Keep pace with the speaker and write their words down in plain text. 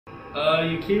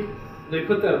You keep. They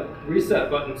put the reset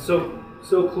button so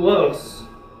close.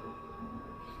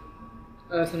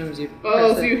 Oh, sometimes you.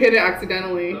 Oh, so you hit it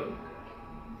accidentally.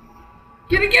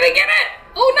 Get it! Get it! Get it!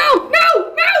 Oh no!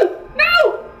 No! No!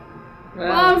 No!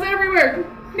 Wow. Bombs everywhere!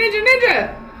 Ninja!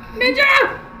 Ninja! Ninja!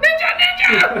 Ninja!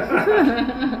 Ninja!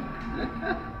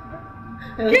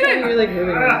 I like Get how it! you're like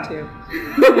moving around too.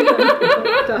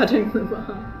 Dodging the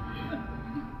bomb.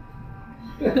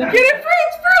 Get it!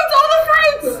 Fruits! Fruits! All the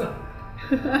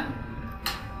fruits!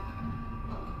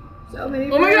 So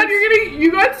many. Oh my god,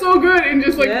 you got so good in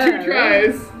just like Yeah, 2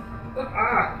 tries.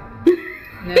 Ah!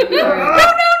 No, No!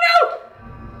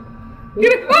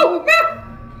 Get it! Oh! No!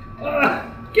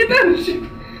 Get them! Get him!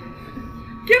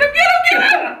 Get him! Get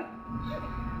him!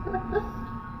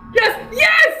 Yes!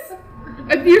 Yes!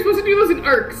 You're supposed to do those in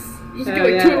arcs. Just get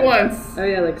like 2 at once. Oh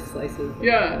yeah, like slices.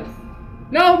 Yeah.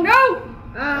 No! No!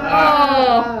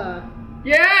 Ah.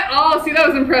 Yeah! Oh, see, that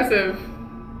was impressive.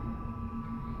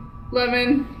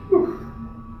 Lemon.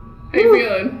 How you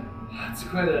feeling? That's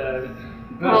quite a.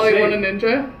 Holly won a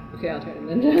ninja. Okay, I'll try to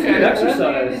ninja. Good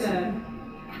exercise.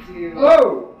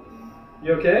 Whoa!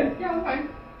 You okay? Yeah, I'm fine.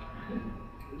 I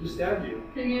just stabbed you.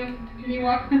 Can you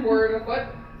walk forward a foot?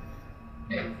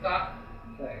 Okay, stop.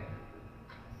 Okay.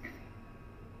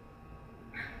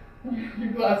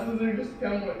 Your glasses are just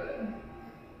coming with it.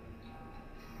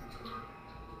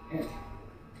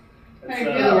 How you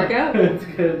feel? Workout? It's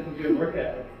good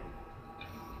workout.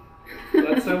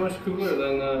 That's so much cooler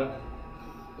than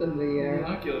The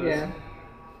binoculars. yeah.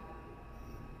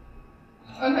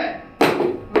 Okay.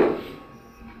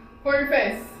 For your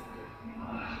face.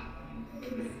 I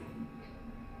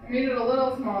made it a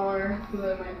little smaller so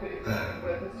that my face,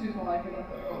 but if it's too small, I can look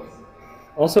like those.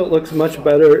 Also, it looks much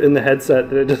better in the headset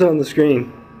than it does on the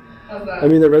screen. How's that? I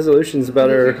mean, the resolution's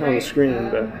better Is it on the great? screen,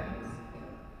 but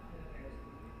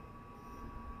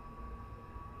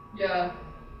Yeah.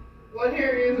 What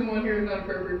hair is and what hair is not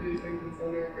appropriate for these things is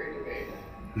under a great debate.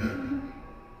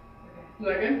 Is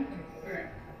that good? Okay.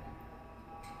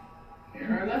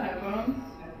 Here are the headphones.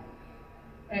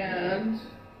 And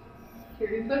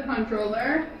here's the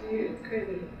controller. Dude, it's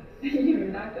crazy. You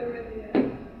knocked over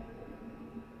the.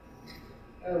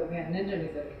 Oh man, ninja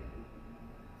music.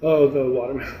 oh, the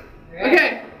watermelon.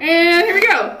 Okay, and here we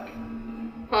go.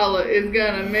 Paula is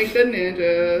gonna make the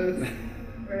ninjas.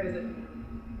 Where is it?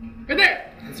 Right there.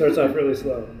 It starts off really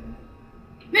slow.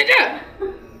 Ninja!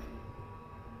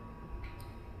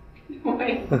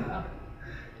 Wait.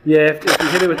 Yeah, if you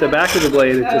hit it with the back of the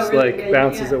blade, it just really? like Yeah, you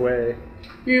bounces can't. away.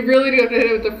 You really do have to hit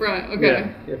it with the front. Okay.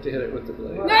 Yeah, you have to hit it with the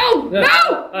blade. No! Yeah.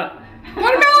 No! Ah.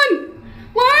 Watermelon!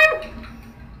 Lime!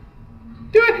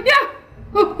 Do it! Yeah!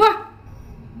 Oh, ah.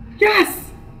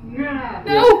 Yes! Yeah.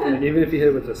 No! And even if you hit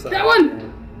it with the side. That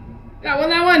one! That one,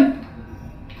 that one!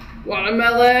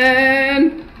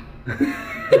 Watermelon!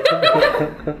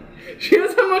 She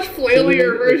has a much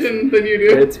flailier version than you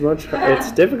do.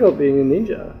 It's difficult being a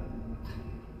ninja.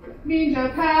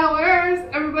 Ninja powers!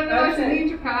 Everybody likes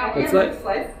ninja powers. It's like-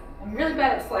 slice. I'm really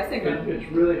bad at slicing them. It's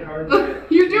really hard.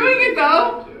 You're doing it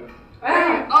though!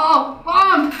 Ah. Oh,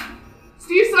 bomb!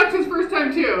 Steve sucked his first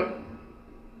time too.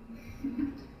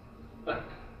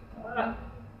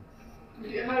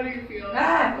 Yeah, how do you feel?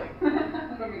 Ah. Like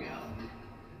coming out.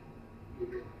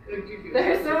 Like, do you feel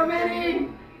There's so many.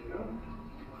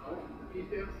 Me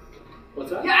too.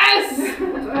 What's that? Yes!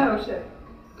 Oh shit.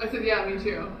 I said yeah, me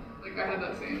too. Like I had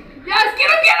that same. Yes, get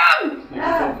him, get him! You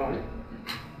feel fine?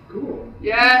 Cool.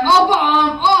 Yeah. Oh,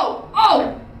 bomb! Oh,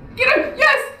 oh! Get him!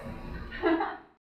 Yes!